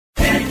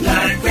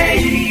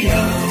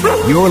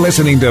You're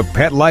listening to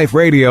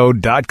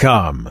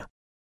PetLifeRadio.com.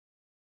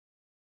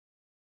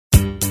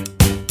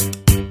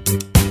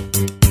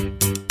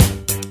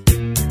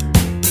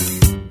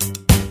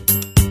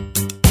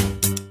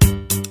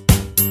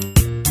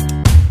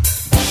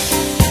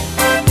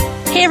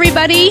 Hey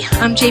everybody,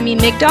 I'm Jamie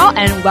Migdal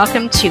and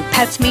welcome to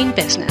Pets Mean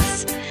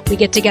Business. We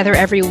get together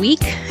every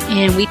week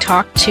and we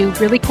talk to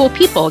really cool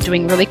people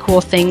doing really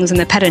cool things in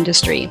the pet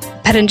industry.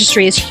 The pet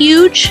industry is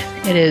huge.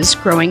 It is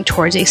growing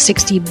towards a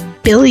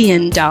 $60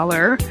 billion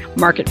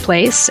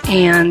marketplace,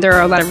 and there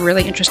are a lot of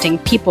really interesting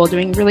people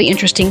doing really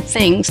interesting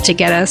things to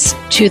get us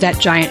to that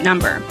giant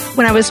number.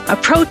 When I was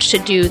approached to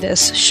do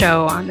this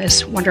show on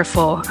this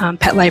wonderful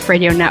Pet Life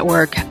Radio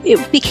network,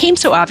 it became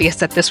so obvious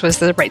that this was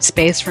the right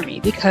space for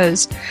me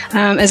because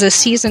as a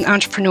seasoned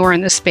entrepreneur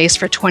in this space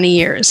for 20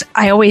 years,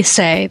 I always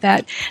say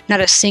that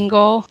not a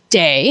single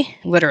day,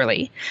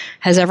 literally,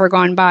 has ever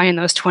gone by in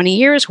those 20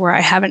 years where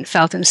I haven't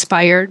felt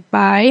inspired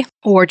by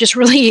or just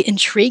really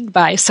intrigued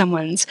by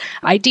someone's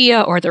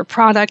idea or their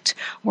product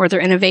or their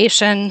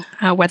innovation,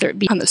 whether it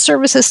be on the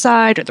services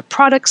side or the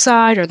product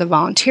side or the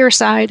volunteer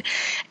side.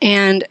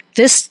 And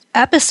this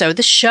episode,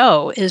 this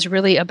show, is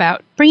really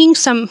about bringing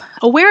some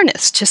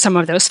awareness to some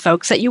of those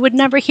folks that you would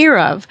never hear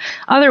of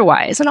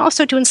otherwise, and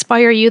also to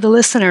inspire you, the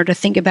listener, to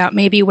think about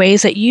maybe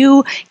ways that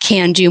you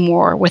can do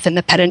more within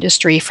the pet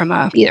industry from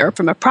either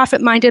from a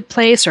profit-minded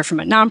place or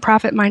from a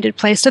non-profit-minded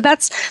place. So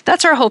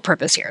that's our whole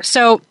purpose here.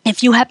 So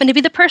if you happen to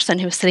be the person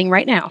who's sitting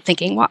right now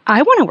thinking, well,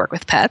 I want to work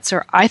with pets,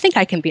 or I think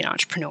I can be an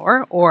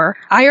entrepreneur, or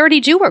I already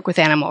do work with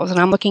animals and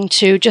I'm looking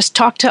to just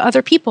talk to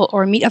other people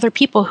or meet other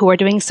people who are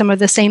doing some of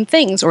the same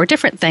things or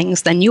different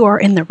things, then you are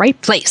in the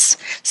right place.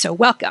 So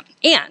welcome.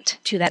 And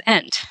to that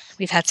end,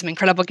 we've had some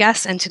incredible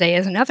guests, and today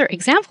is another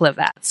example of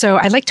that. So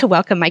I'd like to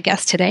welcome my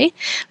guest today.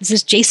 This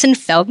is Jason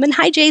Feldman.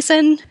 Hi,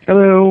 Jason.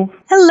 Hello.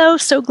 Hello.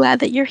 So glad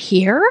that you're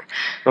here.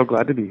 So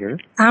glad to be here.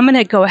 I'm going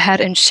to go ahead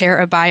and share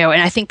a bio,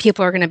 and I think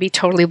people are going to be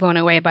totally blown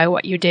away by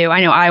what you do.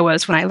 I know I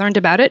was when I learned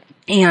about it,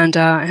 and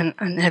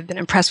have been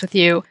impressed with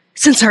you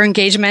since our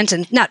engagement,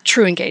 and not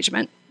true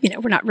engagement. You know,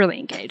 we're not really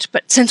engaged,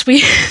 but since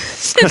we've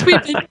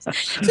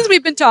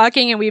been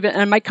talking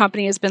and my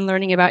company has been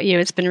learning about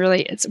you,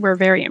 we're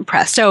very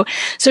impressed. So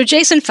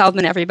Jason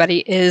Feldman,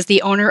 everybody, is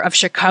the owner of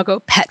Chicago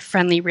Pet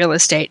Friendly Real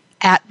Estate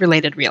at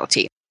Related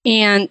Realty.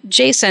 And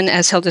Jason,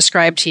 as he'll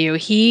describe to you,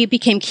 he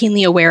became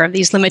keenly aware of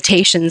these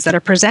limitations that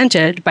are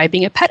presented by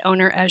being a pet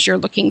owner as you're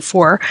looking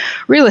for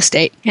real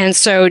estate. And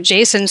so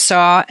Jason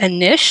saw a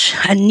niche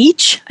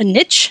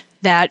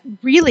that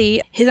really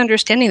his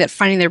understanding that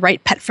finding the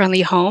right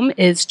pet-friendly home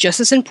is just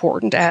as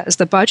important as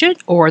the budget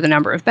or the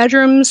number of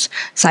bedrooms,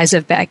 size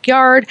of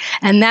backyard,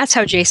 and that's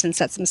how Jason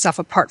sets himself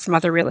apart from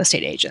other real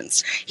estate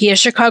agents. He is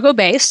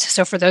Chicago-based,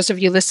 so for those of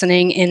you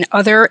listening in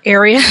other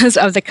areas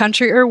of the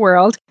country or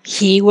world,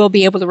 he will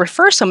be able to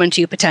refer someone to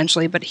you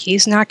potentially, but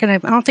he's not going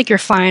to, I don't think you're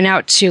flying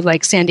out to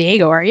like San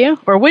Diego, are you?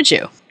 Or would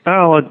you?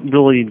 Oh, it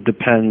really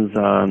depends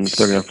on if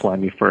they're going to fly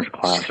me first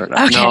class or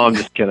not. Okay. No, I'm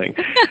just kidding.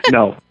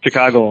 No,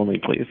 Chicago only,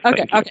 please.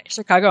 Okay,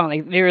 Chicago only.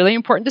 Really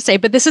important to say.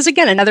 But this is,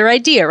 again, another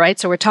idea, right?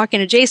 So we're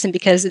talking to Jason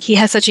because he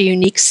has such a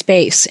unique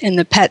space in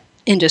the pet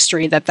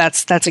industry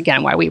that's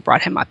again why we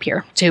brought him up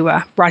here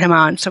brought him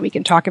on so we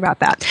can talk about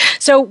that.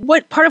 So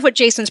what part of what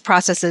Jason's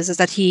process is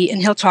that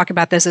he'll talk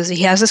about this, is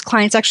he has his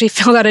clients actually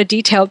fill out a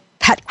detailed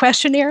pet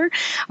questionnaire,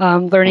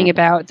 learning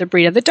about the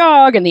breed of the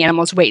dog and the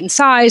animal's weight and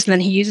size, and then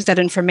he uses that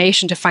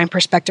information to find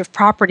prospective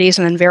properties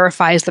and then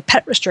verifies the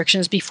pet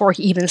restrictions before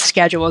he even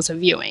schedules a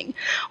viewing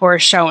or a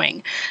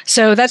showing.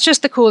 So that's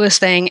just the coolest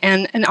thing.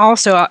 And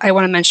also, I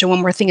want to mention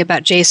one more thing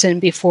about Jason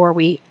before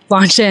we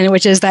launch in,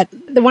 which is that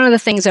one of the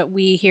things that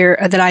we hear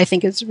that I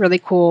think is really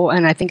cool,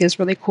 and I think is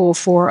really cool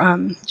for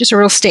just a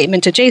real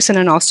statement to Jason,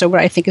 and also what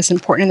I think is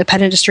important in the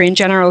pet industry in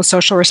general, is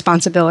social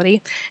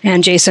responsibility.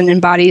 And Jason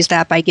embodies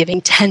that by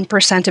giving 10%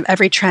 of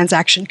every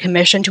transaction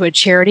commission to a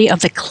charity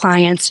of the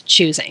client's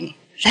choosing.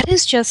 That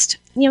is just,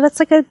 that's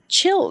like a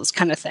chills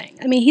kind of thing.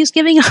 I mean, he's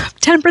giving up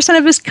 10%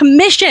 of his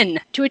commission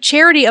to a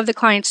charity of the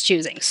client's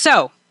choosing.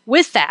 So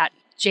with that,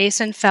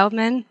 Jason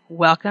Feldman,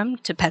 welcome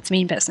to Pets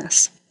Mean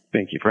Business.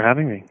 Thank you for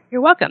having me.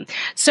 You're welcome.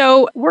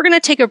 So we're going to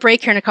take a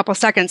break here in a couple of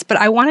seconds, but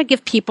I want to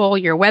give people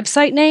your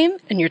website name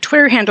and your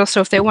Twitter handle,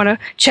 so if they want to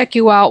check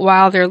you out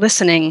while they're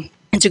listening,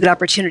 it's a good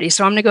opportunity.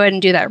 So I'm going to go ahead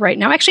and do that right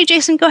now. Actually,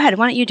 Jason, go ahead.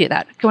 Why don't you do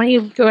that? Why don't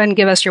you go ahead and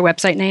give us your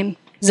website name?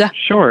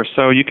 Sure.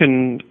 So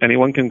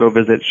anyone can go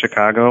visit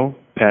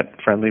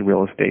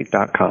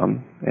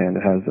ChicagoPetFriendlyRealEstate.com, and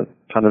it has a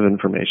ton of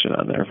information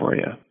on there for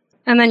you.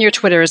 And then your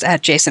Twitter is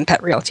at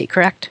JasonPetRealty,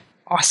 correct?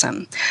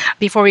 Awesome.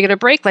 Before we get a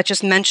break, let's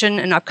just mention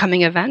an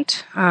upcoming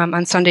event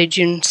on Sunday,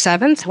 June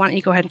 7th. Why don't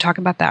you go ahead and talk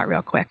about that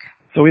real quick?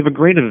 So we have a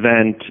great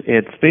event.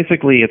 It's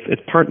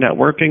part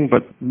networking,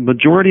 but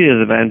majority of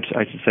the event,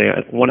 I should say,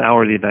 1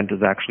 hour of the event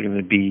is actually going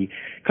to be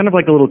kind of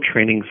like a little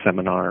training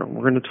seminar.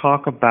 We're going to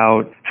talk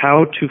about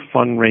how to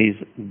fundraise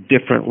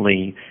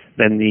differently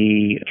than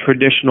the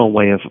traditional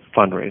way of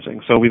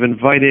fundraising. So we've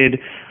invited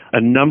a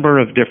number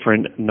of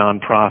different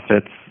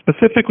nonprofits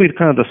specifically to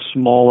kind of the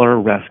smaller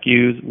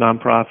rescues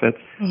nonprofits,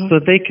 so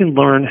that they can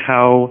learn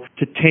how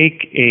to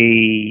take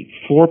a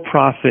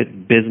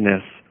for-profit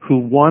business who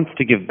wants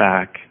to give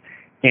back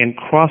and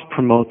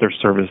cross-promote their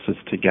services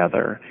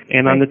together.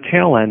 And on the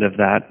tail end of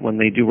that, when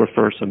they do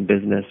refer some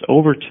business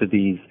over to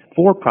these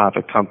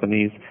for-profit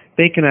companies,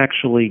 they can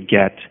actually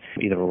get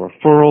either a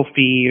referral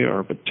fee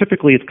but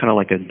typically it's kind of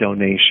like a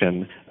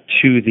donation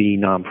to the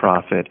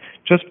nonprofit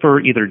just for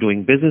either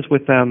doing business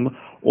with them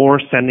or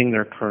sending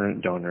their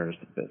current donors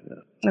the business.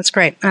 That's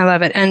great. I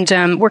love it.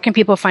 And where can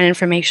people find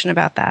information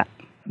about that?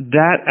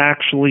 That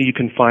actually you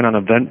can find on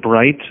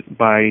Eventbrite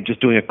by just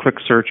doing a quick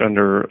search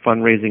under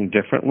Fundraising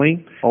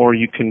Differently, or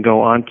you can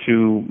go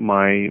onto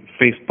my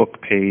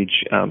Facebook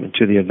page,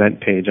 to the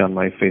event page on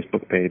my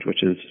Facebook page,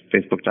 which is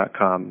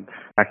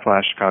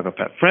facebook.com/Chicago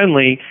Pet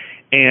Friendly,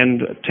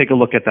 and take a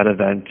look at that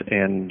event,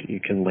 and you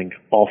can link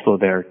also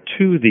there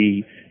to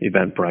the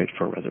Eventbrite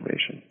for a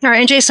reservation. All right,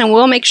 and Jason,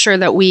 we'll make sure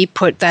that we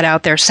put that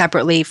out there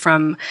separately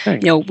from,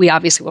 we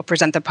obviously will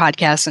present the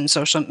podcast and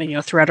social,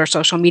 throughout our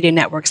social media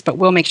networks, but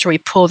we'll make sure we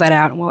pull that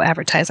out and we'll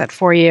advertise that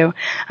for you,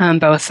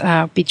 both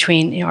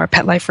between our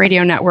Pet Life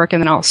Radio Network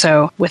and then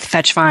also with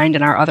Fetch Find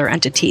and our other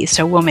entities.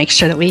 So we'll make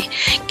sure that we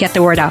get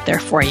the word out there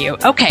for you.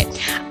 Okay,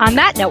 on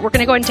that note, we're going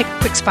to go ahead and take a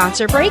quick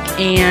sponsor break,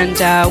 and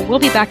we'll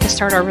be back to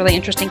start our really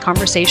interesting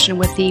conversation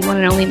with the one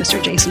and only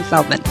Mr. Jason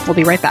Feldman. We'll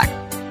be right back.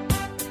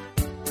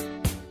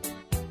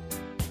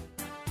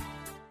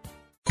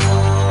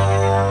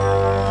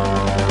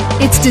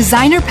 It's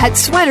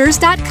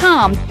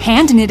DesignerPetSweaters.com.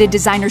 Hand-knitted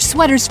designer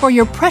sweaters for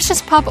your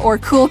precious pup or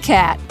cool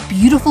cat.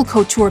 Beautiful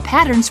couture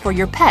patterns for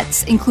your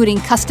pets, including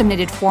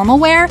custom-knitted formal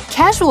wear,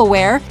 casual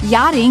wear,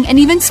 yachting, and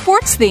even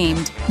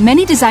sports-themed.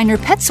 Many designer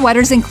pet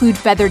sweaters include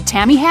feathered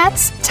tammy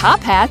hats, top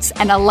hats,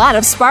 and a lot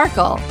of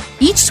sparkle.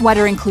 Each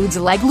sweater includes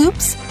leg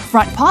loops,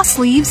 front paw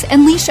sleeves,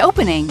 and leash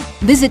opening.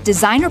 Visit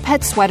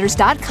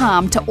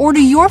DesignerPetSweaters.com to order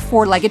your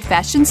four-legged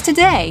fashions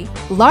today.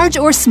 Large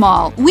or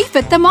small, we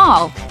fit them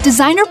all.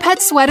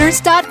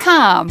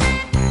 DesignerPetSweaters.com.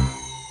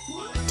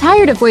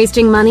 Tired of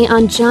wasting money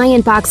on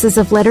giant boxes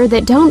of litter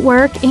that don't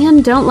work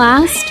and don't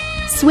last?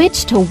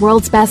 Switch to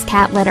World's Best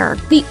Cat Litter,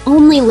 the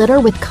only litter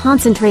with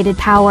concentrated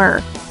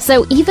power.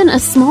 So even a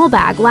small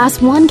bag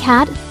lasts one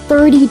cat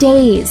 30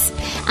 days.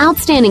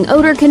 Outstanding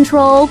odor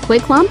control,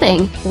 quick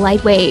lumping,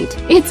 lightweight.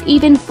 It's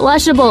even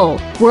flushable.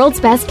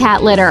 World's Best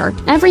Cat Litter.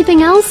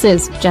 Everything else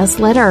is just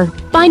litter.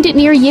 Find it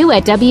near you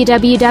at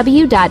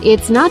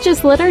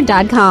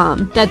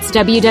www.itsnotjustlitter.com. That's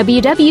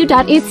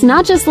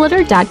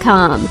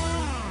www.itsnotjustlitter.com.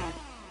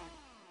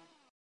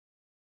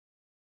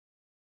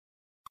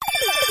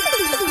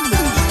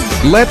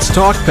 Let's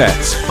Talk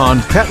Pets on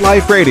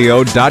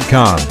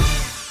PetLifeRadio.com.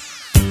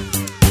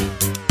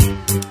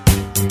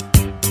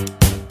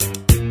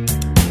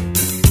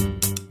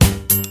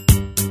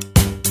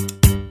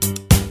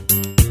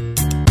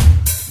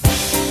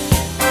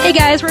 Hey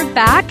guys, we're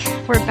back.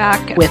 We're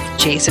back with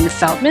Jason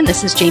Feldman.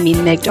 This is Jamie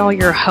Migdal,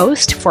 your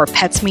host for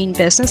Pets Mean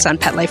Business on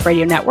Pet Life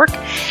Radio Network.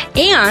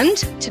 And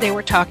today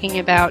we're talking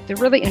about the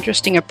really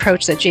interesting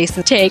approach that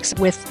Jason takes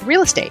with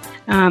real estate.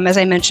 As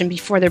I mentioned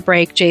before the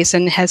break,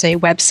 Jason has a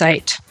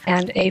website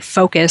and a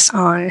focus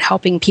on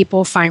helping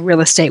people find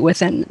real estate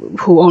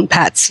who own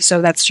pets.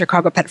 So that's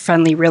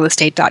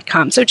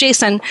ChicagoPetFriendlyRealEstate.com. So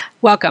Jason,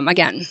 welcome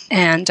again.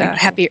 And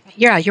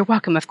you're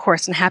welcome, of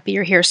course, and happy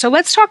you're here. So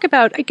let's talk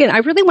about, again, I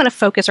really want to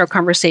focus our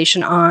conversation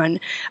on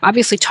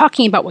obviously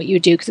talking about what you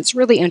do because it's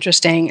really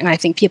interesting and I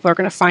think people are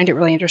going to find it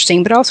really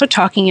interesting, but also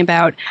talking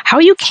about how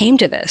you came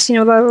to this.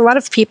 A lot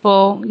of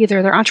people,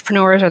 either they're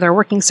entrepreneurs or they're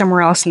working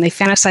somewhere else and they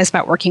fantasize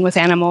about working with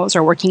animals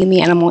or working in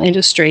the animal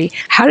industry.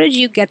 How did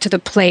you get to the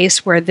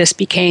place where this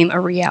became a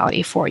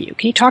reality for you?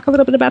 Can you talk a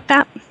little bit about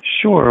that?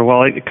 Sure.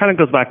 Well, it kind of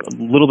goes back a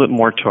little bit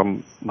more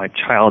to my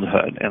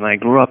childhood, and I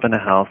grew up in a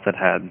house that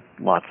had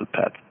lots of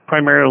pets,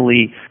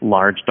 primarily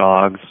large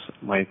dogs.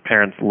 My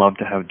parents loved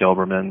to have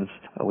Dobermans.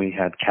 We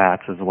had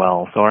cats as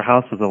well, so our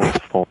house was always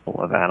full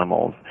of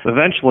animals.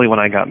 Eventually, when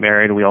I got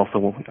married, we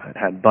also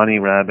had bunny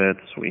rabbits,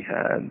 we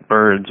had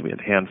birds, we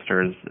had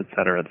hamsters, et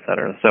cetera, et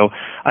cetera. So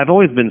I've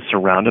always been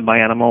surrounded by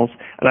animals,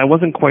 and I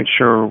wasn't quite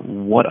sure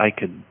what I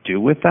could do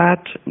with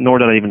that, nor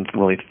did I even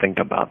really think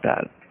about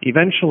that.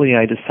 Eventually,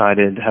 I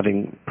decided,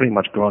 having pretty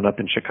much grown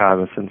up in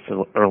Chicago since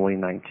the early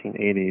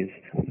 1980s,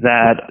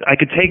 that I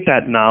could take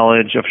that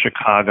knowledge of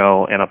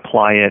Chicago and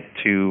apply it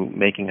to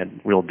making a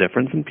real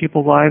difference in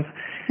people's lives.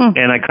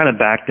 And I kind of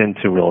backed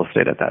into real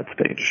estate at that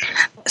stage.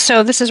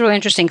 So this is really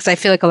interesting because I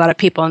feel like a lot of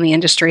people in the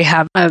industry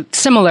have a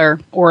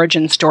similar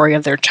origin story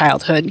of their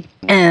childhood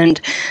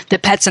and the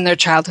pets in their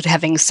childhood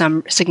having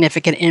some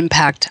significant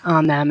impact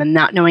on them and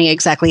not knowing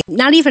exactly,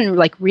 not even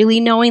like really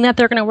knowing that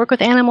they're going to work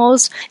with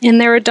animals in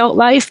their adult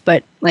life,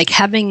 but like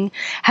having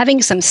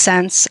some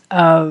sense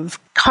of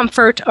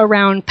comfort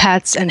around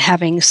pets and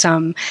having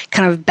some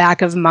kind of back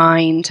of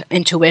mind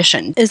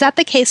intuition. Is that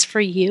the case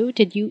for you?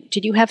 Did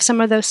you have some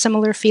of those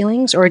similar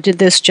feelings, or did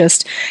this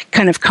just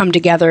kind of come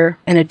together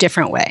in a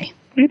different way?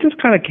 It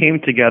just kind of came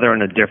together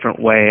in a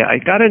different way. I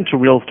got into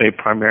real estate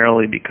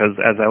primarily because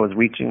as I was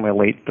reaching my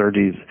late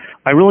 30s,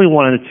 I really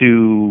wanted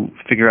to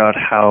figure out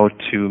how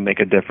to make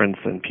a difference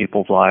in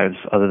people's lives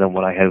other than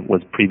what I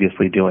was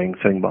previously doing,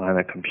 sitting behind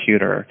a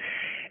computer.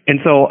 And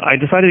so I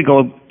decided to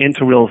go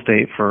into real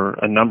estate for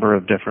a number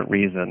of different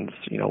reasons.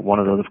 One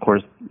of those, of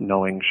course,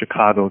 knowing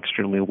Chicago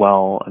extremely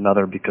well.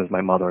 Another, because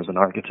my mother is an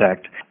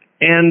architect.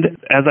 And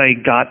as I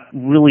got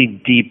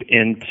really deep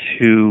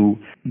into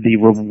the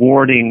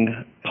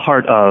rewarding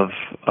part of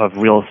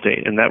real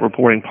estate, and that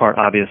rewarding part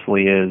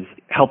obviously is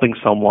helping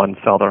someone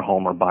sell their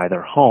home or buy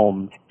their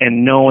home,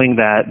 and knowing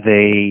that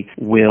they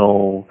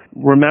will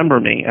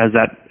remember me as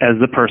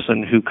the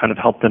person who kind of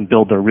helped them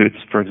build their roots.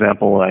 For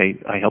example,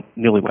 I helped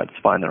newlyweds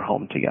find their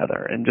home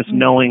together, and just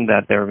knowing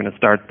that they were going to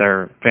start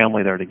their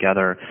family there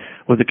together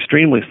was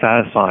extremely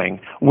satisfying.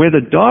 Where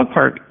the dog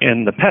part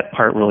and the pet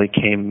part really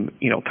came,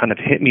 kind of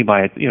hit me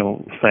by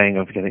saying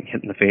of getting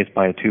hit in the face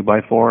by a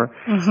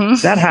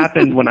 2x4. That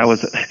happened when I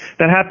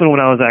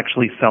was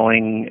actually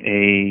selling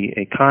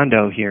a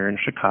condo here in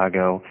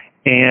Chicago.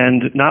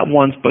 And not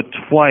once but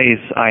twice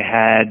I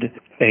had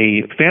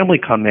a family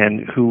come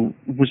in who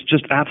was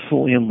just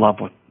absolutely in love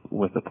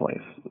with the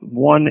place.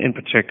 One in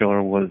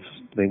particular was,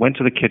 they went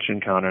to the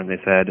kitchen counter and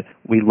they said,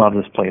 "We love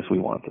this place, we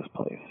want this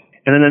place."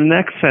 And then the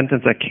next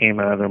sentence that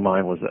came out of their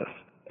mind was this,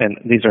 and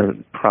these are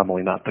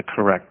probably not the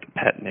correct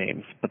pet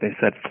names, but they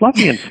said,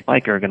 "Fluffy and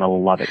Spike are going to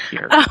love it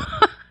here."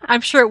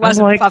 I'm sure it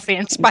wasn't Fluffy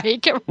and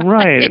Spike.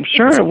 Right, I'm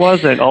sure it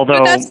wasn't, although...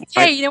 But that's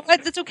okay, you know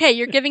what? That's okay.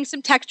 You're giving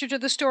some texture to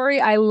the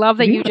story. I love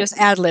that you just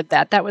ad-libbed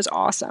that. That was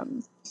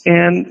awesome.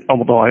 And,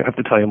 although I have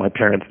to tell you, my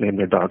parents named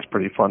their dogs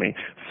pretty funny.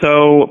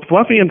 So,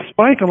 Fluffy and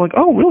Spike, I'm like,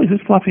 "Oh, really?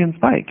 Who's Fluffy and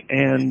Spike?"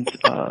 And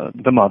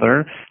the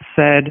mother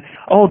said,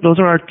 "Oh, those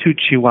are our 2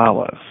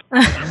 Chihuahuas."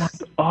 I'm like,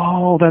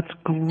 "Oh, that's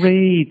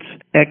great."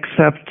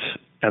 Except,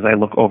 as I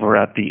look over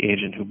at the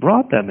agent who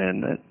brought them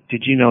in,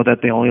 did you know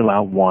that they only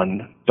allow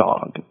 1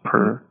 dog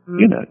per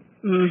unit?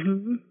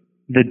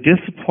 The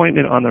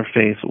disappointment on their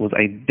face was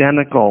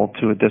identical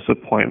to a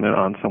disappointment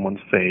on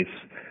someone's face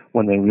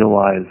when they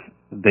realize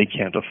they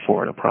can't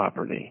afford a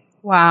property.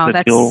 Wow,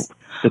 the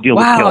deal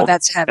was killed,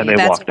 that's heavy. And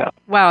they walked out.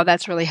 Wow,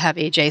 that's really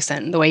heavy,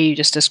 Jason, the way you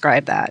just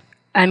described that.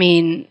 I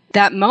mean,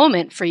 that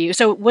moment for you.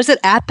 So was it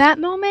at that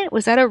moment?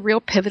 Was that a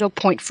real pivotal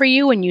point for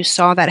you when you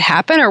saw that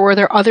happen? Or were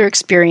there other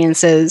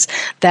experiences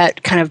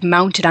that kind of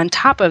mounted on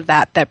top of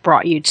that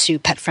brought you to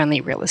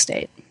pet-friendly real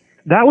estate?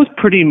 That was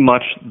pretty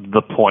much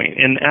the point.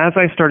 And as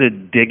I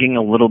started digging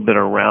a little bit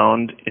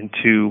around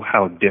into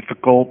how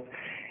difficult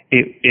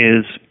it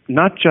is,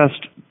 not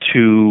just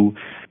to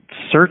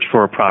search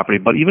for a property,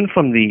 but even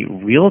from the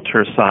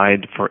realtor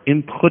side for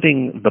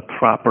inputting the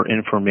proper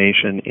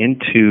information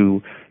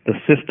into the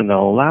system that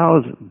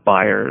allows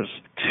buyers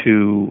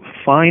to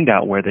find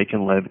out where they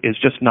can live, is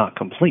just not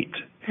complete.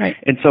 Right.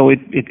 And so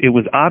it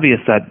was obvious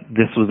that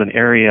this was an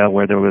area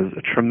where there was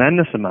a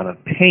tremendous amount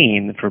of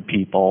pain for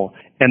people,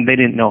 and they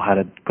didn't know how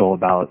to go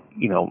about,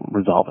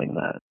 resolving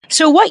that.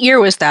 So what year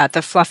was that,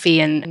 the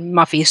Fluffy and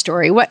Muffy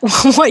story?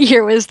 What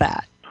year was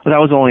that? Well, that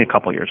was only a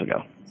couple years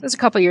ago. It was a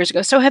couple of years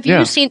ago. So have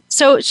you seen,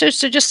 so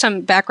just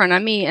some background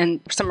on me and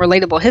some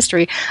relatable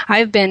history.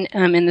 I've been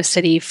in the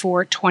city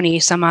for 20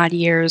 some odd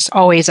years,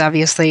 always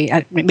obviously,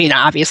 maybe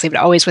not obviously, but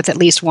always with at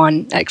least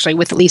one, actually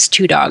with at least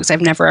 2 dogs.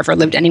 I've never ever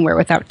lived anywhere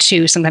without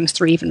 2, sometimes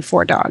 3, even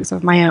 4 dogs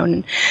of my own,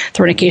 and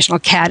throw an occasional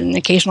cat and an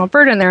occasional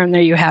bird in there, and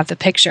there you have the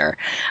picture.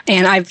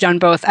 And I've done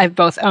both. I've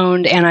both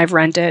owned and I've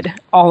rented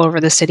all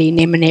over the city,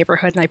 name a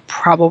neighborhood, and I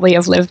probably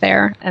have lived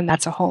there. And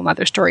that's a whole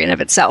other story in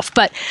of itself.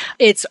 But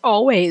it's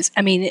always,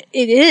 it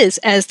is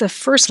as the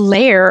first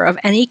layer of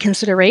any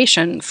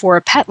consideration for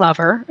a pet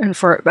lover and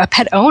for a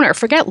pet owner.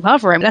 Forget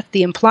lover, that's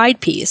the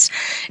implied piece,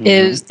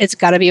 is it's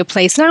got to be a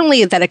place not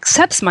only that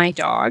accepts my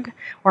dog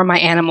or my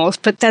animals,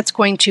 but that's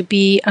going to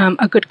be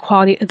a good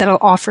quality, that'll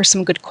offer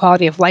some good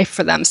quality of life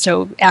for them.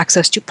 So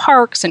access to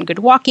parks and good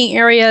walking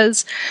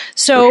areas.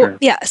 So,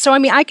 so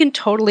I can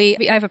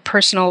totally, I have a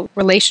personal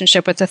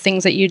relationship with the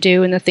things that you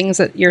do and the things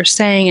that you're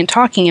saying and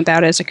talking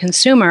about as a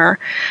consumer.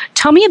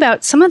 Tell me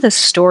about some of the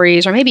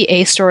stories, or maybe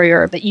a story,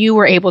 or that you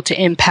were able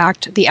to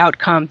impact the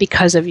outcome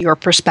because of your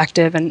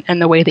perspective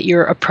and the way that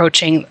you're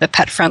approaching the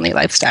pet-friendly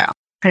lifestyle.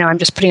 I know I'm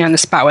just putting you on the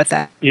spot with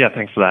that. Yeah,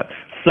 thanks for that.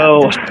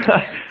 So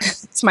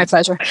it's my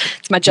pleasure.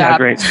 It's my job. Yeah,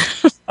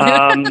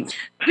 great.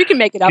 You can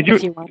make it up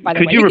if you want, by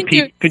the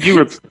way. Could you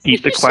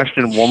repeat the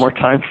question one more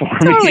time for me?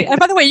 Totally. And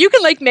by the way, you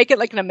can make it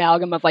like an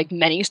amalgam of like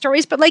many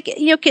stories, but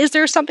is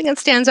there something that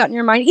stands out in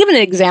your mind? Even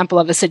an example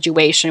of a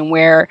situation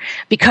where,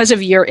 because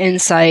of your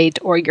insight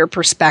or your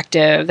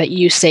perspective, that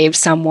you saved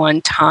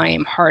someone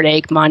time,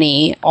 heartache,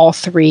 money, all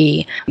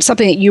 3,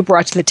 something that you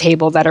brought to the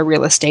table that a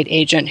real estate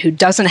agent who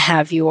doesn't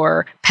have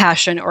your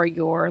passion or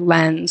your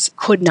lens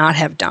could not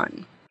have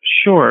done.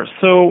 Sure.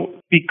 So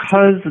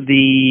because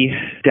the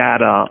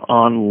data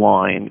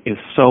online is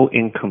so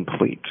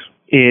incomplete,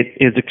 it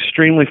is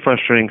extremely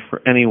frustrating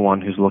for anyone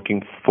who's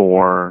looking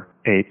for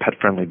a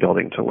pet-friendly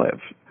building to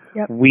live.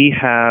 Yep. We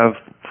have,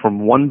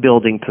 from one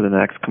building to the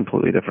next,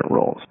 completely different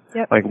rules.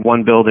 Yep. Like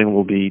one building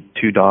will be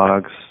 2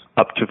 dogs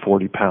up to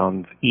 40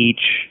 pounds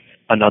each.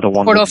 Another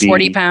one total would be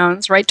 40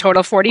 pounds, right?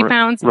 Total 40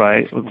 pounds.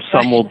 Right.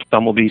 Some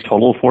will be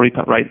total 40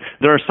 pounds. Right.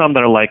 There are some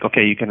that are like,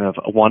 okay, you can have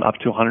one up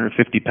to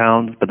 150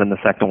 pounds, but then the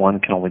second one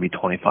can only be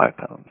 25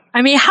 pounds.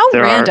 I mean, how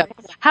random?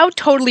 How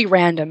totally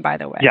random, by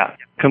the way. Yeah,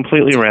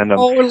 completely random.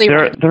 Totally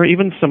random. There are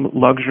even some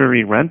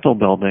luxury rental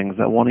buildings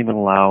that won't even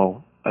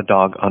allow a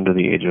dog under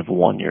the age of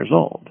 1 year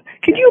old.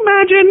 Can you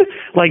imagine,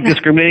 like,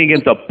 discriminating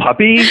against a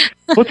puppy?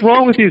 What's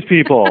wrong with these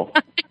people?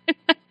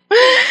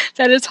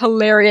 That is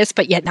hilarious,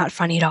 but yet not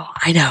funny at all.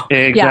 I know.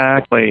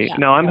 Exactly. Yeah.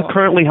 Now, I'm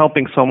currently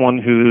helping someone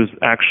who's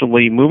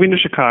actually moving to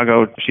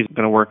Chicago. She's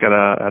going to work at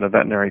a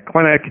veterinary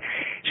clinic.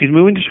 She's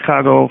moving to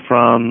Chicago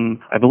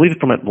from, I believe,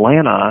 from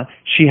Atlanta.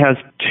 She has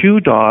 2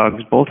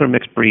 dogs, both are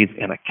mixed breeds,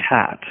 and a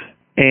cat.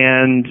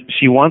 And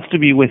she wants to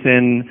be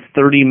within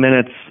 30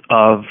 minutes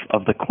of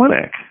the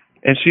clinic.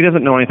 And she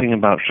doesn't know anything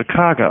about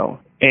Chicago.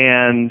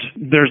 And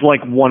there's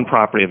like one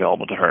property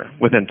available to her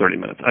within 30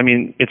 minutes. I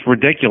mean, it's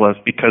ridiculous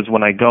because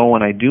when I go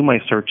and I do my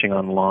searching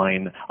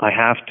online, I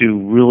have to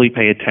really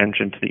pay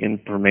attention to the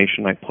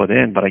information I put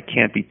in, but I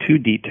can't be too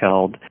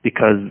detailed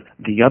because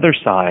the other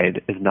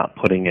side is not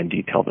putting in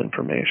detailed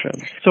information.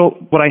 So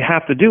what I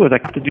have to do is I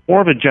have to do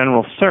more of a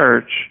general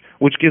search,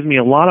 which gives me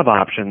a lot of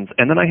options,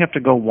 and then I have to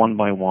go one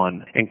by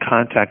one and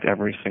contact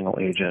every single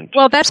agent.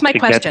 Well, that's my to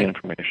question. Get the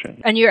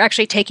information. And you're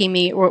actually taking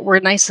me.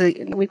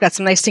 We've got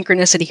some nice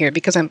synchronicity here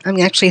because I'm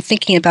actually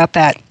thinking about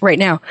that right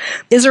now.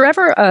 Is there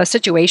ever a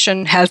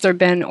situation? Has there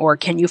been, or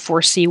can you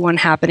foresee one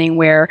happening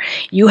where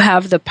you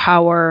have the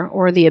power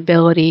or the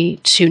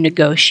ability to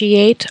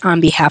negotiate on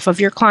behalf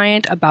of your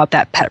client about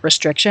that pet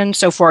restriction?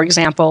 So, for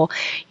example,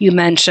 you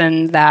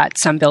mentioned that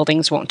some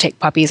buildings won't take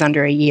puppies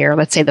under a year.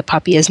 Let's say the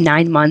puppy is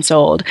 9 months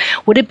old.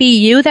 Would it be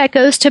you that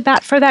goes to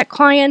bat for that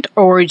client,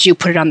 or would you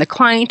put it on the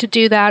client to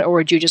do that, or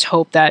would you just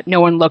hope that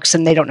no one looks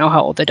and they don't know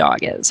how old the dog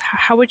is?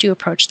 How would you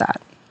approach that,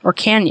 or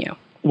can you?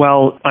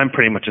 Well, I'm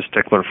pretty much a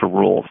stickler for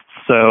rules,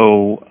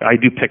 so I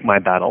do pick my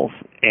battles.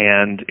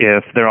 And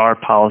if there are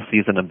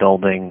policies in a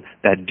building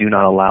that do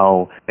not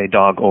allow a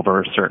dog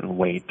over a certain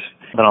weight,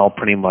 then I'll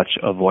pretty much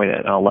avoid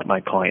it. I'll let my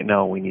client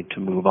know we need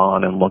to move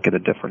on and look at a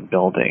different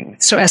building.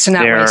 So as to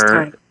not waste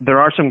time. There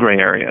are some gray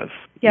areas.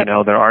 Yep. You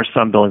know, there are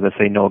some buildings that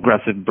say no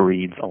aggressive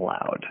breeds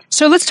allowed.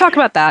 So let's talk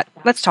about that.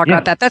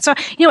 About that. That's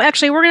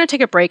actually, we're going to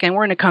take a break and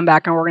we're going to come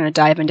back and we're going to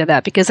dive into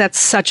that because that's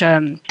such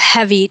a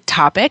heavy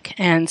topic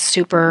and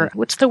super.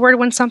 What's the word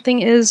when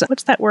something is?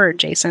 What's that word,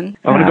 Jason?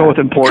 I'm going to go with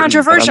important.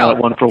 Controversial. I'm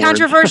not one for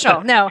controversial.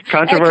 Words. No.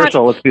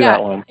 Controversial. Let's do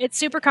that one. It's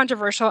super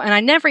controversial, and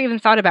I never even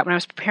thought about when I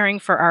was preparing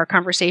for our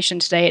conversation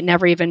today. It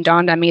never even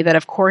dawned on me that,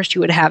 of course,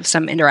 you would have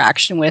some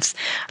interaction with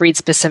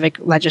breed-specific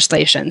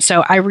legislation.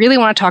 So I really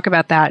want to talk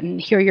about that and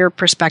hear your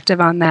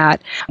perspective on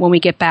that when we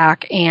get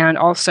back. And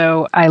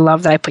also, I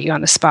love that I put you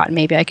on the spot, and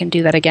maybe I can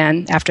do that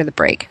again after the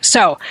break.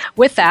 So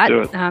with that,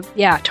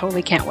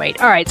 totally can't wait.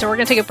 All right, so we're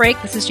going to take a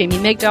break. This is Jamie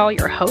Migdal,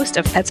 your host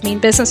of Pets Mean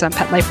Business on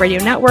Pet Life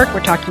Radio Network.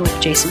 We're talking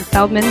with Jason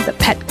Feldman, the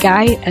pet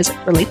guy as it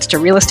relates to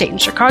real estate in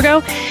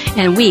Chicago,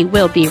 and we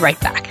will be right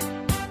back.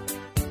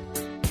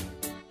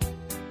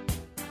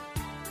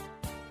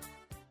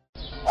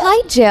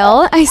 Hi,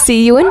 Jill. I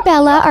see you and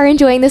Bella are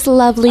enjoying this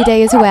lovely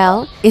day as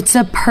well. It's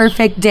a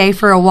perfect day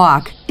for a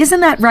walk.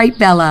 Isn't that right,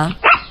 Bella?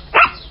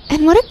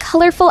 And what a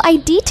colorful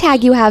ID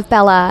tag you have,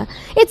 Bella.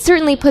 It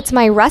certainly puts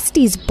my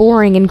Rusty's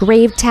boring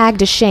engraved tag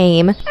to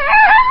shame.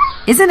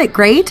 Isn't it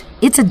great?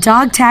 It's a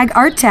dog tag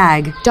art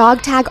tag.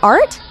 Dog tag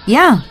art?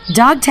 Yeah,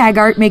 dog tag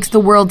art makes the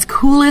world's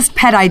coolest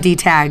pet ID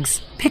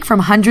tags. Pick from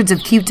hundreds of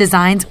cute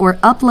designs or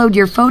upload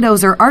your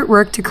photos or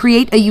artwork to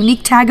create a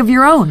unique tag of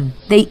your own.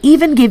 They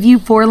even give you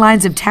 4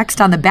 lines of text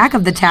on the back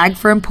of the tag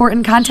for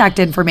important contact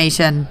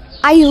information.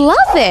 I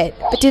love it!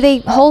 But do they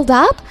hold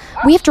up?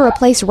 We have to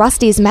replace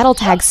Rusty's metal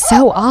tags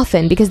so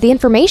often because the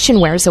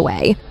information wears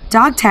away.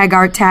 Dog tag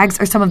art tags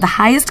are some of the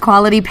highest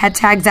quality pet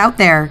tags out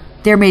there.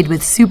 They're made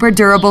with super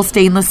durable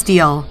stainless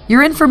steel.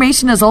 Your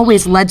information is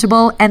always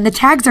legible and the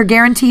tags are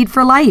guaranteed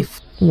for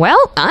life.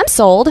 Well, I'm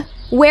sold.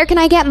 Where can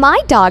I get my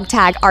dog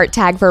tag art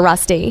tag for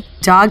Rusty?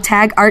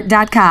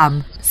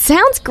 DogTagArt.com.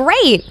 Sounds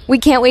great! We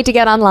can't wait to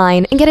get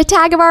online and get a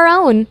tag of our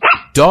own.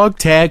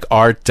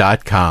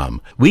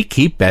 DogTagArt.com. We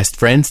keep best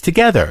friends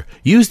together.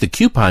 Use the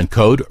coupon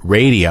code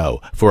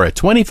RADIO for a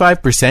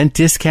 25%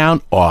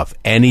 discount off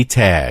any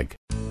tag.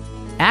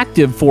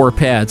 Active for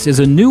Pets is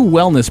a new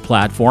wellness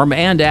platform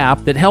and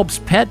app that helps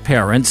pet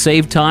parents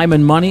save time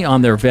and money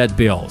on their vet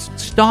bills.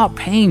 Stop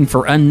paying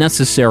for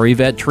unnecessary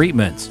vet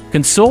treatments.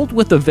 Consult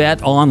with the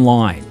vet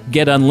online.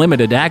 Get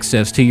unlimited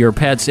access to your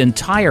pet's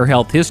entire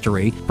health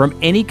history from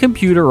any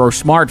computer or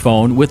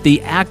smartphone with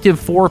the Active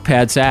for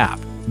Pets app.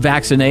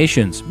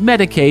 Vaccinations,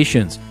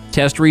 medications,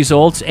 test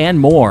results, and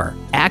more.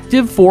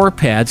 Active for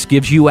Pets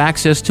gives you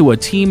access to a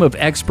team of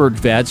expert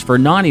vets for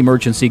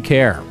non-emergency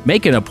care.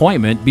 Make an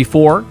appointment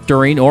before,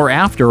 during, or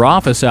after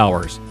office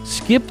hours.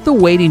 Skip the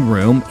waiting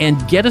room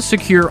and get a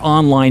secure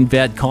online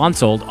vet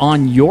consult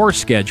on your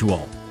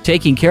schedule.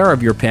 Taking care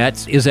of your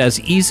pets is as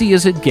easy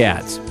as it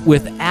gets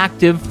with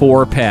Active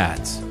for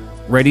Pets.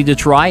 Ready to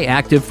try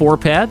Active 4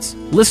 Pets?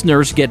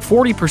 Listeners get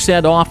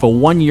 40% off a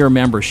 1-year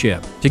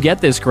membership. To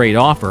get this great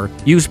offer,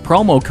 use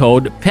promo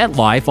code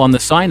PETLIFE on the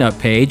sign-up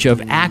page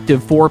of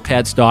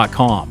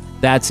active4pets.com.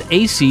 That's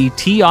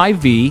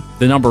ACTIV,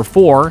 the number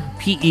 4,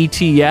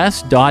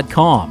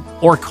 PETS.com.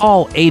 Or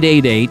call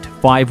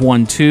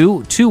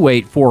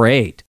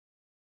 888-512-2848.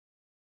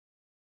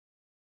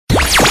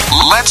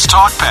 Let's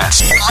talk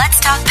pets. Let's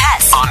talk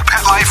pets On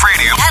Pet Life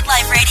Radio. Pet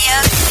Life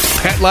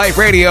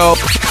Radio.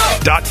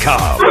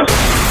 PetLifeRadio.com.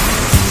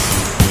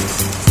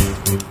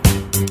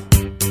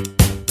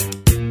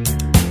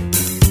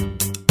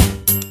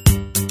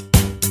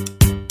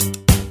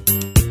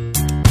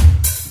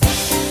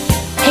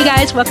 Hey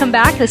guys, welcome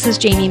back. This is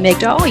Jamie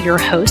Migdal, your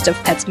host of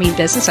Pets Mean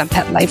Business on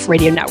Pet Life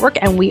Radio Network,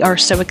 and we are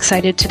so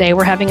excited today.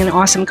 We're having an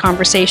awesome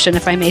conversation,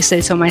 if I may say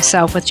so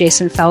myself, with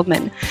Jason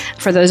Feldman.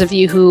 For those of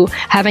you who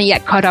haven't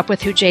yet caught up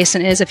with who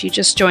Jason is, if you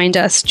just joined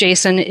us,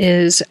 Jason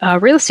is a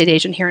real estate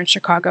agent here in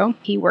Chicago.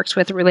 He works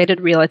with Related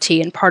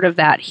Realty, and part of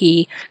that,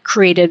 he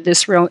created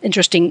this real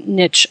interesting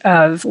niche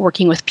of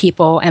working with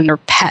people and their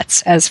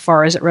pets as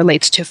far as it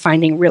relates to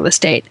finding real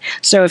estate.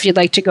 So if you'd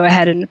like to go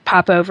ahead and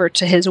pop over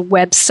to his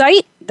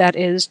website, that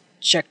is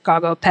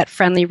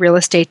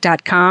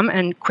ChicagoPetFriendlyRealEstate.com.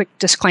 And quick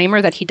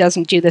disclaimer that he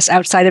doesn't do this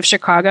outside of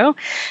Chicago.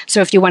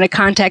 So if you want to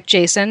contact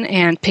Jason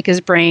and pick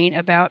his brain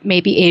about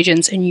maybe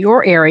agents in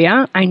your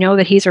area, I know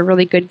that he's a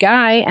really good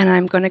guy, and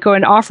I'm going to go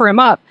and offer him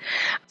up.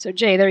 So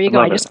Jay, there you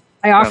go.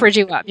 I offered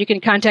you up. You can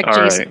contact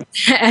Jason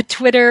at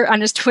Twitter, on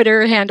his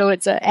Twitter handle.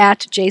 It's at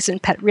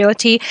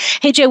JasonPetRealty.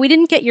 Hey Jay, we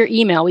didn't get your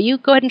email. Will you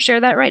go ahead and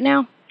share that right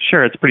now?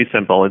 Sure, it's pretty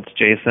simple. It's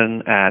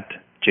Jason at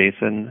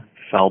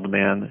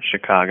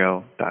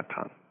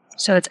JasonFeldmanChicago.com.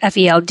 So it's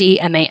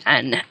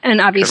Feldman.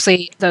 And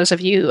obviously, those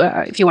of you,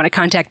 if you want to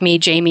contact me,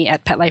 Jamie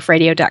at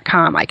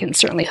PetLifeRadio.com, I can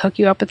certainly hook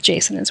you up with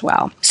Jason as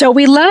well. So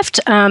we left,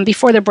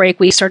 before the break,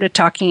 we started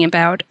talking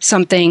about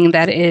something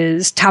that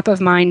is top of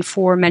mind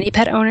for many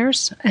pet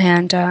owners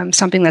and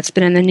something that's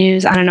been in the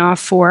news on and off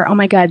for,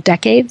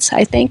 decades,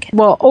 I think.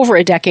 Well, over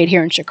a decade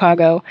here in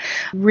Chicago.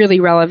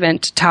 Really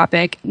relevant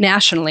topic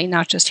nationally,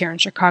 not just here in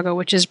Chicago,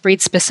 which is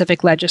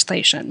breed-specific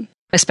legislation,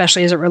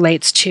 especially as it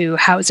relates to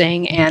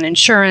housing and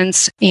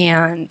insurance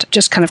and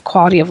just kind of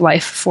quality of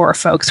life for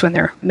folks when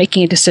they're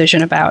making a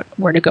decision about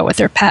where to go with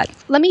their pet.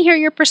 Let me hear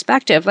your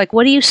perspective. Like,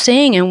 what are you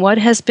seeing and what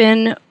has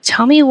been,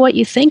 tell me what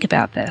you think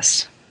about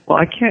this. Well,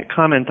 I can't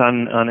comment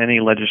on any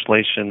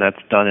legislation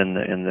that's done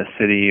in the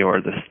city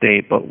or the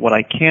state, but what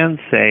I can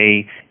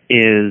say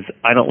is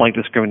I don't like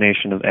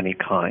discrimination of any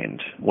kind,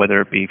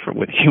 whether it be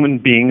with human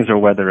beings or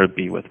whether it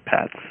be with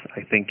pets.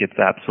 I think it's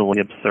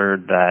absolutely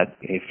absurd that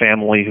a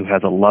family who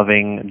has a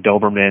loving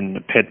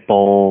Doberman, Pit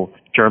Bull,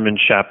 German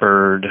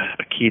Shepherd,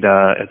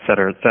 Akita, et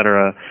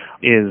cetera,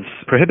 is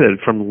prohibited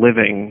from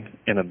living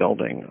in a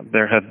building.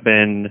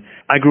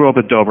 I grew up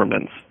with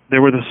Dobermans. They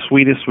were the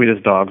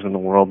sweetest dogs in the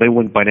world. They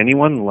wouldn't bite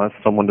anyone unless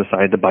someone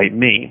decided to bite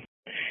me.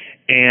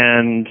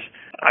 And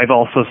I've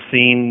also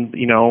seen,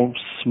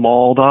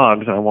 small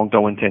dogs, and I won't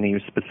go into any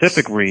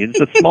specific breeds,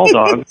 but small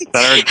dogs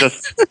that are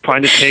just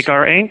trying to take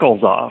our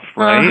ankles off,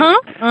 right?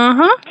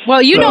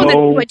 Well, do you know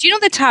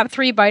the top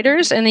 3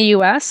 biters in the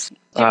U.S.? Do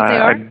you know what they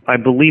are? I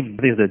believe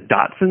the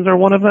Dachshunds are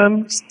one of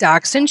them.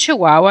 Dachshund,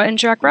 Chihuahua, and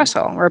Jack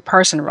Russell, or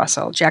Parson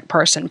Russell, Jack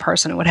Parson,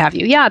 what have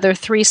you. Yeah, they're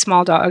 3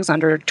 small dogs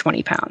under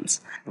 20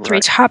 pounds. 3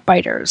 top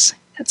biters.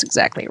 That's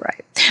exactly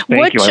right.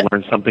 Thank you. I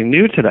learned something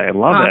new today. I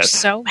love it. I'm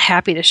so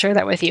happy to share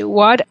that with you.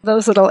 What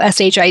those little what's?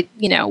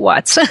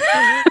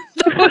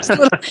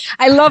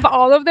 I love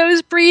all of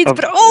those breeds,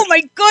 but oh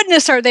my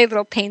goodness, are they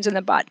little pains in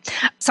the butt?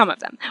 Some of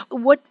them.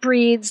 What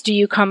breeds do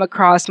you come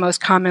across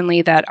most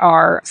commonly that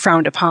are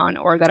frowned upon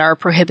or that are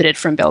prohibited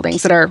from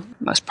buildings, that are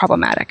most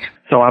problematic?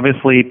 So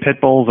obviously, pit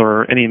bulls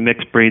or any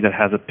mixed breed that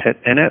has a pit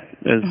in it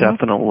is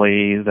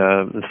definitely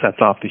the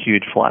sets off the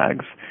huge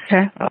flags.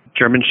 Okay.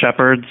 German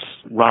Shepherds,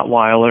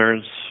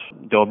 Rottweilers,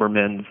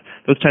 Dobermans,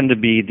 those tend to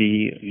be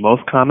the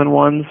most common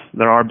ones.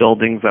 There are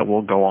buildings that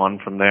will go on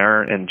from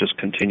there and just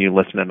continue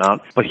listing them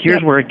out. But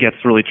here's where it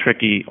gets really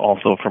tricky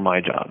also for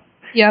my job.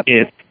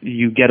 If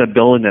you get a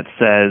building that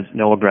says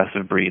no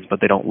aggressive breeds, but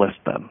they don't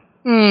list them.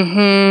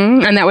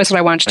 And that was what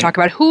I wanted to talk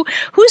about.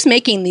 Who's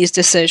making these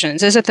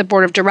decisions? Is it the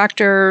board of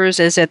directors?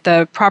 Is it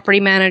the property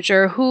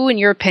manager? Who, in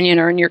your opinion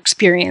or in your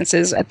experience,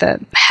 is at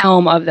the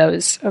helm of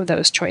those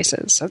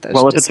choices?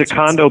 Well, if it's a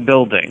condo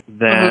building,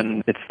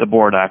 then it's the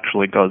board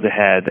actually goes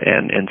ahead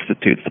and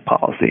institutes the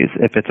policies.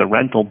 If it's a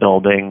rental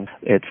building,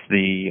 it's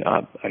the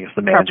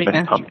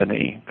management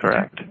company.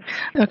 Correct.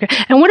 Okay.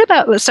 And what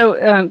about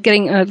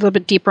getting a little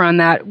bit deeper on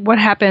that? What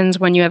happens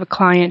when you have a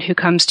client who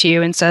comes to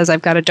you and says,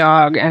 "I've got a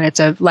dog and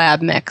it's a lab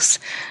lab mix,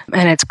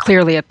 and it's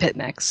clearly a pit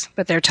mix,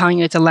 but they're telling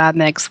you it's a lab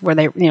mix where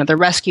they, the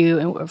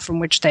rescue from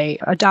which they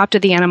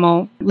adopted the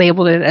animal,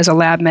 labeled it as a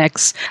lab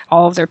mix.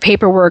 All of their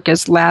paperwork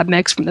is lab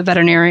mix from the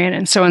veterinarian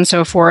and so on and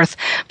so forth.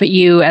 But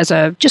you, as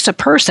just a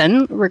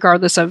person,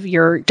 regardless of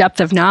your depth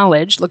of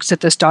knowledge, looks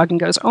at this dog and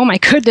goes, oh my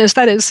goodness,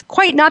 that is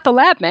quite not the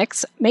lab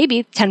mix,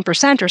 maybe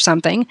 10% or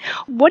something.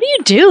 What do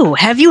you do?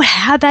 Have you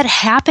had that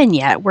happen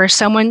yet, where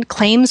someone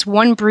claims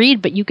one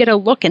breed, but you get a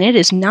look and it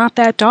is not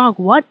that dog?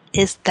 What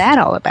is that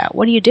all about?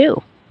 What do you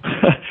do?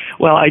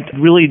 Well, I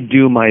really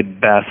do my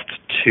best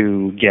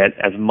to get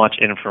as much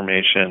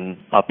information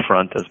up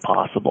front as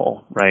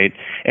possible, right?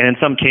 And in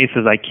some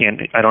cases,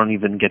 I don't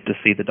even get to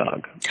see the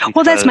dog.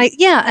 Well,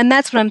 and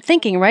that's what I'm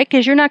thinking, right?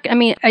 Because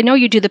I know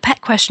you do the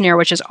pet questionnaire,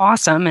 which is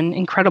awesome and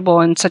incredible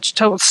and such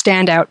total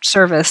standout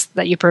service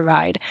that you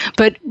provide.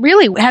 But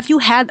really,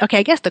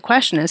 I guess the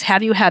question is,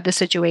 have you had the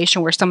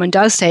situation where someone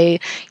does say,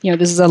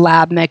 this is a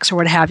lab mix or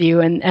what have you,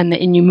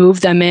 and you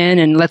move them in,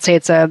 and let's say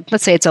it's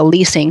a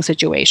leasing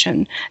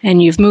situation,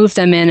 and you've moved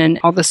them in, and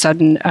all of a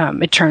sudden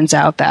it turns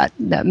out that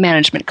the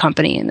management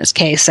company in this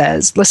case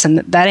says, listen,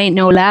 that ain't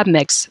no lab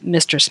mix,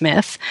 Mr.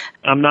 Smith.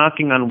 I'm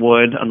knocking on the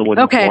wooden floor.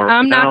 Okay,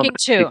 I'm knocking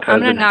too. I'm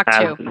going to knock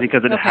too.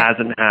 Because it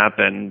hasn't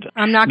happened.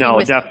 I'm knocking No,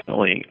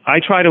 definitely. I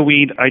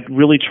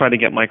really try to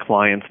get my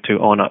clients to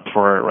own up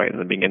for it right in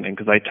the beginning,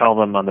 because I tell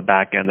them on the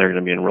back end they're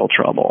going to be in real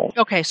trouble.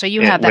 Okay, so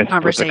you have that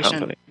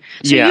conversation.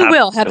 So you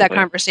will have that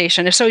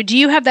conversation. So do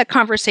you have that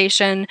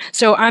conversation?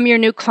 So I'm your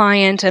new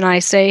client and I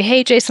say,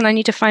 hey, Jason, I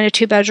need to find a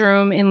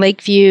 2-bedroom in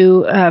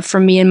Lakeview for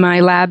me and my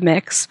lab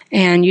mix.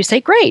 And you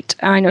say, great.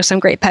 I know some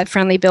great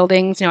pet-friendly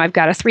buildings. I've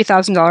got a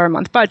 $3,000 a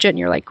month budget. And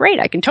you're like, great,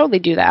 I can totally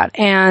do that.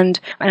 And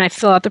I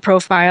fill out the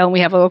profile and we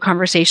have a little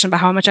conversation about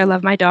how much I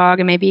love my dog.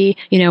 And maybe,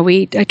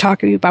 I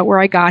talk about where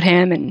I got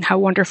him and how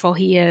wonderful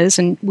he is.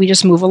 And we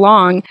just move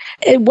along.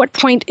 At what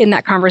point in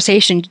that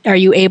conversation are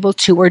you able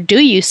to, or do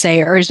you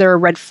say, or is there a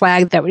red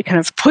flag that would kind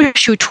of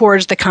push you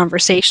towards the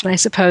conversation, I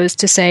suppose,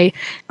 to say,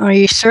 are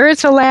you sure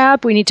it's a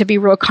lab? We need to be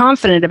real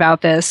confident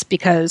about this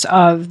because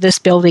of this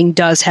building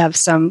does have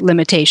some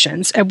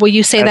limitations. Will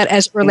you say that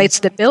as it relates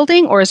to the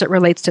building or as it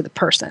relates to the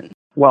person?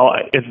 Well,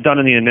 it's done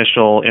in the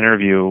initial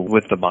interview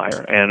with the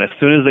buyer. And as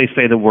soon as they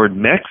say the word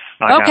mix,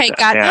 I have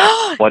to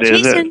ask, what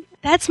is it?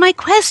 That's my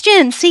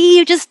question. See,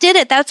 you just did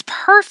it. That's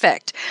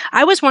perfect.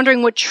 I was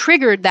wondering what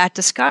triggered that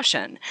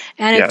discussion.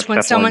 And it's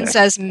when someone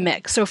says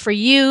mix. So for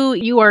you,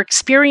 you are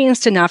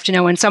experienced enough to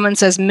know when someone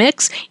says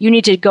mix, you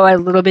need to go a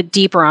little bit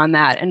deeper on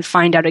that and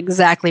find out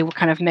exactly what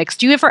kind of mix.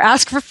 Do you ever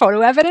ask for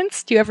photo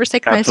evidence? Do you ever say,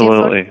 can I see a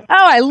photo? Oh,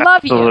 I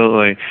love you.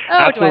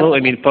 Absolutely. I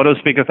mean, photos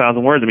speak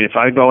 1,000 words. I mean, if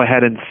I go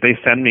ahead and they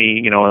send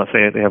me, let's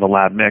say they have a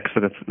lab mix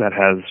that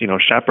has,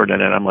 Shepherd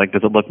in it, I'm like,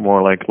 does it look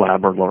more like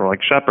lab or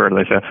like Shepherd? And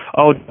they say,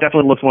 oh, it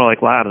definitely looks more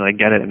like lab, and I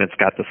get it, and it's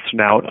got the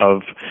snout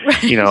of,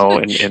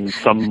 and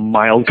some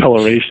mild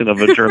coloration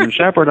of a German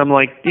Shepherd. I'm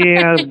like,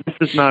 yeah, this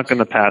is not going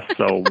to pass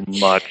so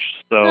much.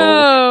 So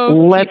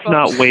let's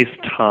not waste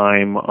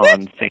time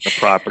on seeing a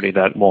property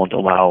that won't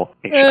allow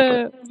a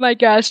Shepherd. My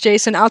gosh,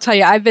 Jason, I'll tell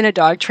you, I've been a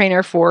dog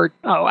trainer for,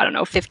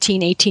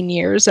 15, 18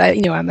 years.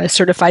 I'm a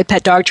certified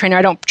pet dog trainer.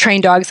 I don't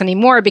train dogs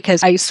anymore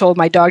because I sold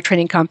my dog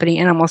training company,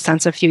 Animal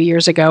Sense, a few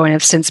years ago, and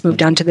have since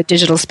moved on to the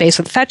digital space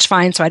with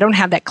FetchFind. So I don't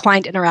have that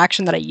client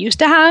interaction that I used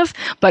to have.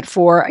 But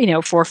for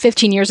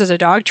 15 years as a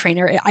dog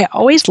trainer, I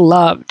always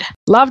loved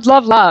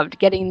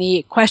getting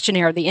the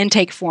questionnaire, the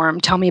intake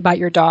form. Tell me about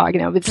your dog.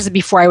 This is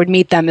before I would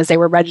meet them as they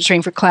were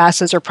registering for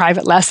classes or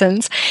private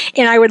lessons.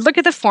 And I would look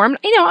at the form.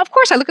 Of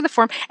course I look at the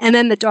form, and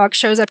then the dog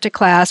shows up to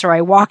class, or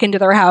I walk into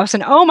their house,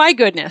 and oh my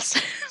goodness.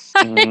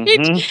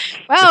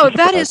 Mm-hmm. Wow,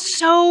 that is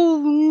so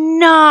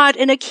not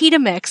an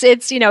Akita mix.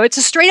 It's, it's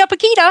a straight up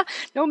Akita,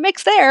 no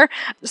mix there.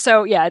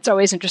 So yeah, it's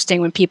always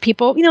interesting when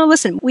people,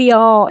 listen, we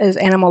all as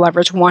animal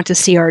lovers want to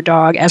see our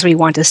dog as we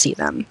want to see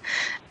them.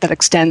 That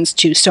extends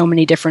to so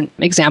many different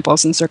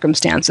examples and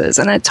circumstances.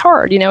 And it's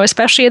hard,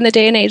 especially in the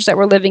day and age that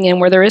we're living in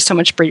where there is so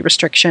much breed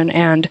restriction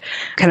and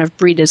kind of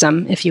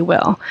breedism, if you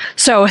will.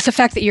 So the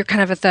fact that you're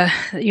kind of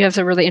you have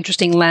a really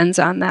interesting lens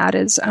on that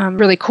is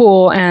really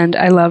cool. And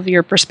I love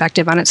your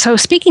perspective on it. So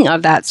speaking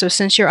of that, so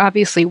since you're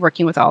obviously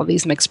working with all of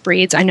these mixed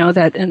breeds, I know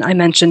that, and I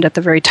mentioned at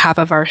the very top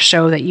of our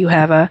show that you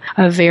have a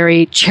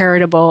very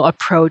charitable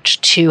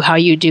approach to how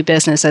you do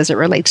business as it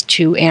relates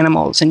to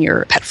animals in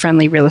your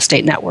pet-friendly real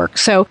estate network.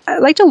 So I'd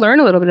like to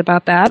learn a little bit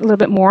about that a little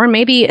bit more. And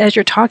maybe as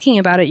you're talking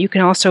about it, you can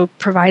also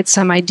provide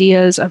some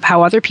ideas of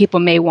how other people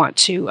may want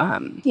to,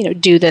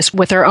 do this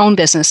with their own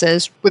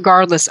businesses,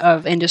 regardless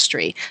of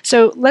industry.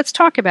 So let's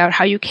talk about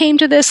how you came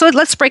to this. So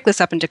let's break this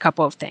up into a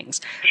couple of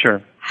things.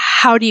 Sure.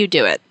 How do you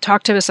do it?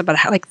 Talk to us about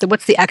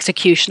what's the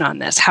execution on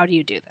this? How do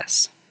you do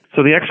this?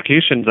 So the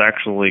execution is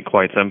actually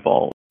quite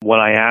simple. What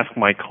I ask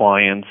my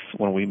clients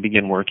when we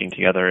begin working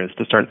together is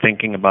to start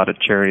thinking about a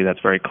charity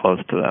that's very close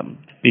to them.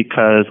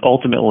 Because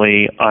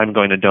ultimately, I'm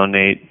going to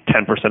donate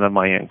 10% of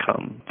my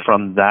income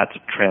from that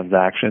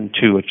transaction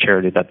to a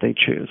charity that they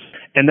choose.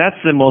 And that's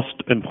the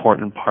most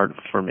important part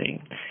for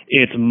me.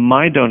 It's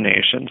my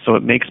donation, so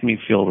it makes me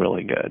feel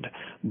really good.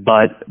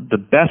 But the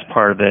best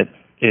part of it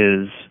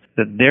is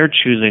that they're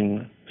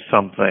choosing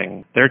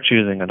something. They're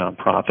choosing a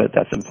nonprofit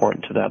that's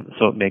important to them,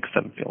 so it makes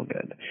them feel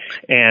good.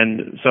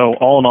 And so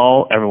all in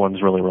all,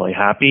 everyone's really, really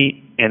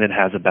happy, and it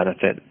has a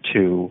benefit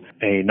to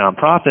a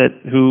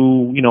nonprofit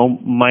who,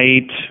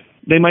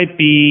 they might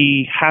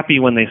be happy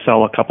when they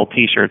sell a couple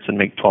T-shirts and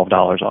make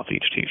 $12 off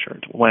each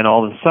T-shirt, when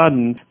all of a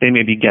sudden they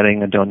may be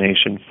getting a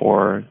donation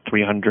for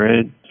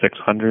 $300,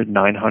 $600,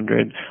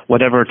 $900,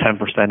 whatever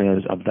 10%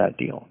 is of that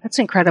deal. That's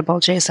incredible,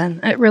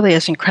 Jason. It really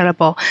is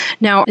incredible.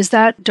 Now, is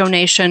that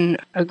donation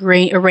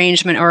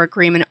arrangement or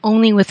agreement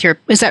only with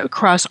is that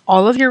across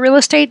all of your real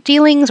estate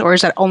dealings, or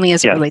is that only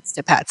as it relates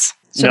to pets?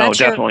 So no,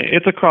 definitely.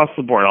 It's across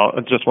the board.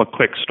 Just one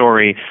quick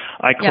story.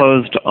 I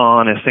closed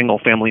on a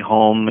single-family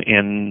home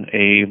in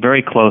a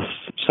very close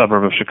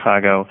suburb of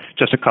Chicago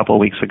just a couple of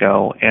weeks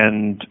ago,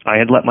 and I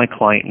had let my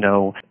client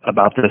know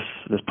about this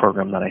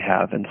program that I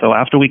have. And so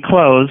after we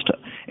closed,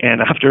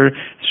 and after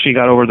she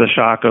got over the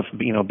shock of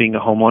being a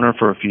homeowner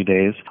for a few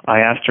days,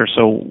 I asked her,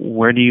 so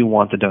where do you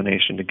want the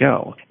donation to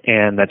go?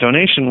 And that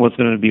donation was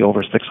going to be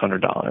over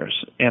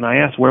 $600. And I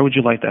asked, where would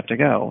you like that to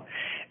go?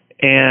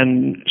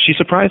 And she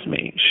surprised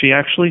me. She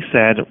actually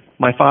said,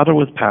 my father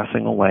was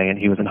passing away and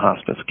he was in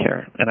hospice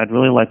care, and I'd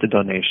really like the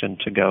donation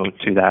to go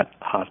to that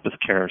hospice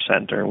care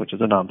center, which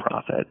is a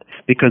nonprofit,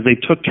 because they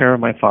took care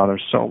of my father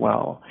so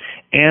well,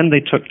 and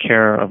they took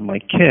care of my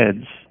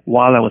kids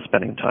while I was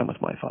spending time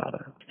with my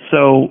father.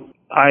 So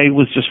I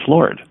was just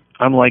floored.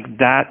 I'm like,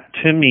 that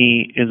to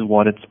me is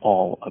what it's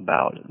all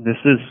about. This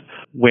is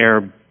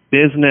where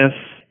business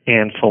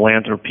and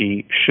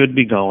philanthropy should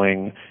be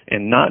going,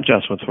 and not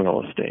just with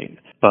real estate,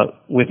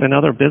 but within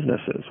other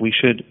businesses. We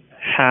should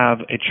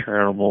have a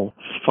charitable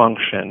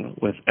function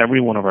with every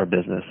one of our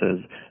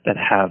businesses that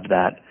have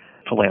that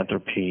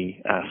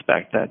philanthropy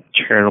aspect, that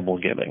charitable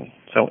giving.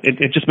 So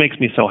it just makes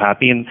me so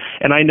happy. And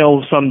I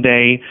know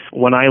someday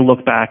when I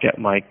look back at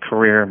my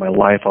career, my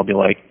life, I'll be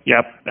like,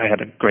 yep, I had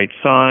a great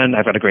son.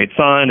 I've had a great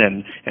son,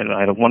 and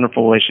I had a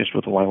wonderful relationship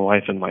with my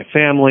wife and my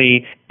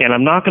family. And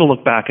I'm not going to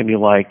look back and be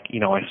like,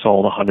 I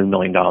sold $100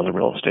 million of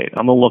real estate.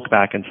 I'm going to look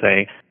back and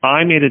say,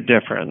 I made a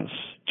difference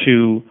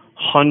to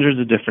hundreds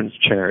of different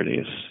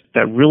charities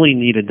that really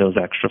needed those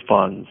extra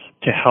funds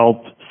to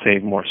help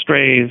save more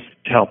strays,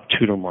 to help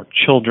tutor more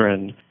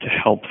children, to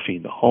help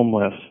feed the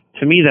homeless.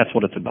 To me, that's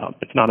what it's about.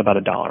 It's not about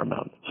a dollar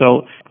amount.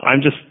 So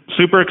I'm just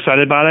super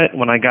excited about it.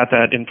 When I got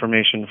that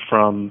information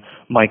from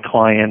my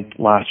client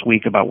last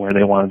week about where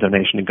they want a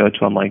donation to go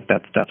to, I'm like,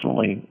 that's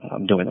definitely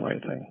doing the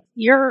right thing.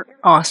 You're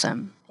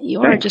awesome.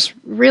 You are just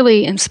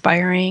really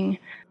inspiring.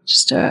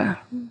 Just,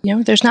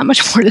 there's not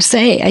much more to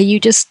say. You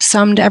just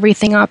summed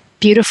everything up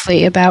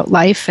beautifully about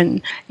life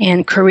and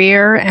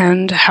career,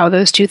 and how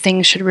those two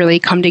things should really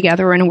come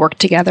together and work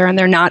together, and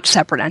they're not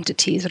separate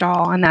entities at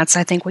all. And that's,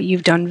 I think, what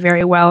you've done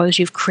very well, is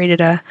you've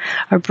created a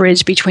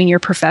bridge between your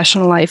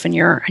professional life and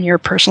your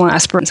personal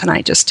aspirations. And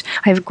I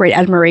have great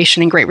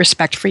admiration and great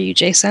respect for you,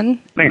 Jason.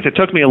 Thanks. It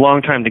took me a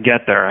long time to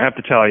get there, I have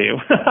to tell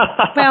you.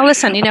 Well,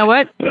 listen, you know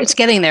what? It's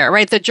getting there,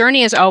 right? The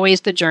journey is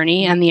always the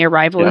journey, and the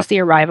arrival is the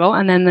arrival,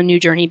 and then the new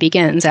journey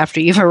begins after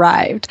you've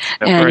arrived.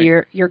 That's and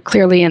right. You're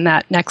clearly in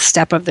that next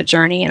step of the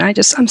journey. And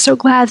I'm so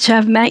glad to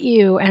have met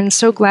you, and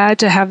so glad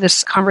to have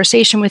this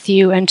conversation with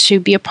you, and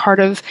to be a part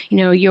of,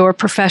 your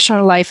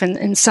professional life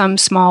in some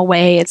small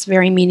way. It's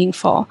very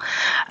meaningful.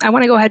 I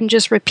want to go ahead and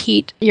just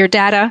repeat your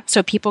data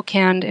so people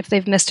can, if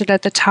they've missed it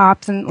at the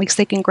top, then at least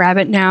they can grab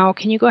it now.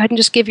 Can you go ahead and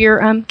just give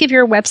your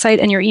website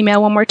and your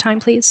email one more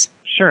time, please?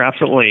 Sure,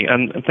 absolutely.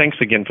 And thanks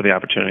again for the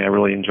opportunity. I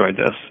really enjoyed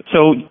this.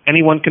 So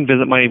anyone can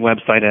visit my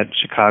website at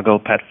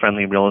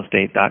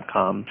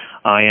chicagopetfriendlyrealestate.com.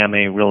 I am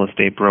a real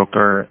estate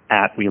broker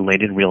at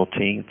Related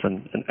Realty. It's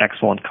an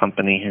excellent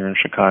company here in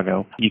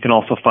Chicago. You can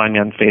also find me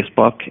on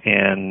Facebook,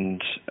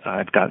 and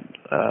I've got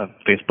a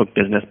Facebook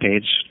business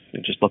page.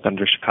 You just look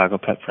under Chicago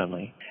Pet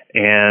Friendly.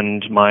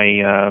 And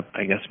my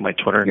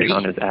Twitter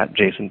account is at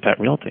Jason Pet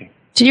Realty.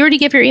 Did you already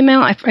give your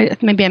email?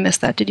 Maybe I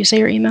missed that. Did you say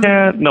your email?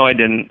 Yeah, no, I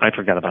didn't. I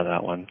forgot about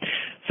that one.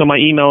 So my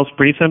email is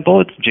pretty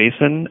simple. It's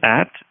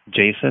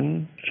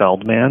jason@jasonfeldman,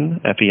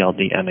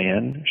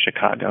 Feldman,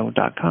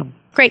 Chicago.com.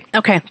 Great.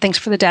 Okay. Thanks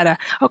for the data.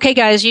 Okay,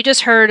 guys, you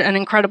just heard an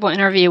incredible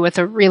interview with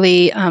a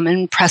really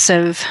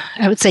impressive,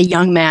 I would say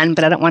young man,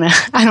 but I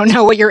don't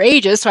know what your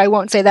age is, so I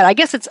won't say that. I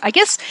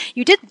guess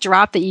you did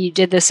drop that you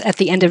did this at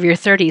the end of your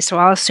 30s, so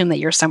I'll assume that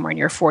you're somewhere in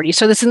your 40s.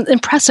 So this is an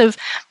impressive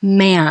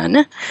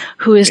man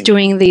who is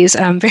doing these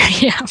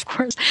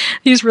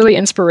these really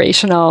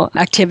inspirational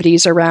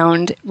activities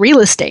around real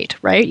estate,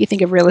 right? You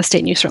think of real estate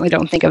and you certainly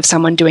don't think of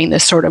someone doing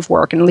this sort of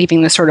work and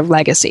leaving this sort of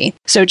legacy.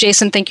 So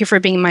Jason, thank you for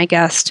being my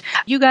guest.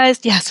 You guys,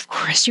 Yes, of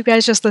course. You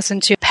guys just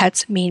listened to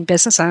Pets Mean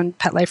Business on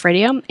Pet Life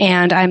Radio,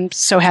 and I'm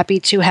so happy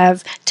to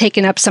have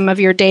taken up some of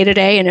your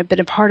day-to-day and have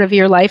been a part of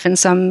your life in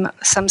some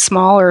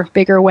small or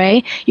bigger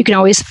way. You can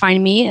always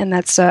find me, and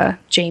that's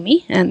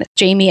Jamie, and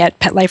Jamie at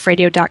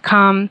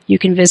PetLifeRadio.com. You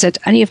can visit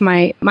any of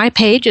my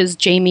page is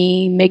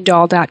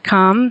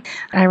JamieMigdal.com.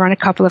 I run a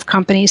couple of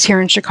companies here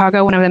in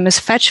Chicago. One of them is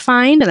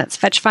FetchFind, and that's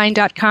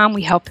FetchFind.com.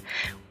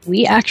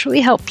 We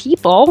actually help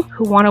people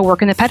who want to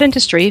work in the pet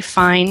industry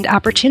find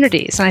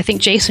opportunities. And I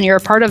think, Jason, you're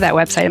a part of that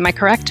website. Am I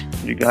correct?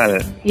 You got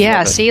it.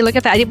 Yeah, see, look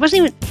at that. It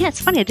wasn't even,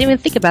 it's funny. I didn't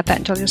even think about that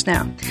until just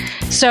now.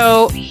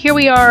 So here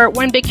we are,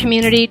 one big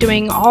community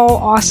doing all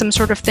awesome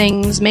sort of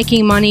things,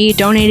 making money,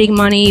 donating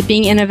money,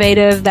 being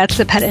innovative. That's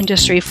the pet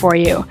industry for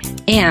you.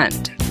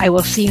 And I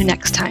will see you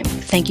next time.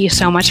 Thank you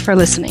so much for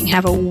listening.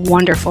 Have a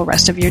wonderful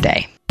rest of your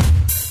day.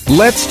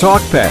 Let's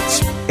Talk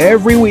Pets,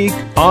 every week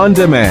on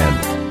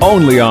demand,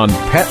 only on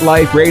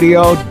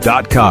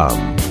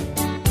PetLifeRadio.com.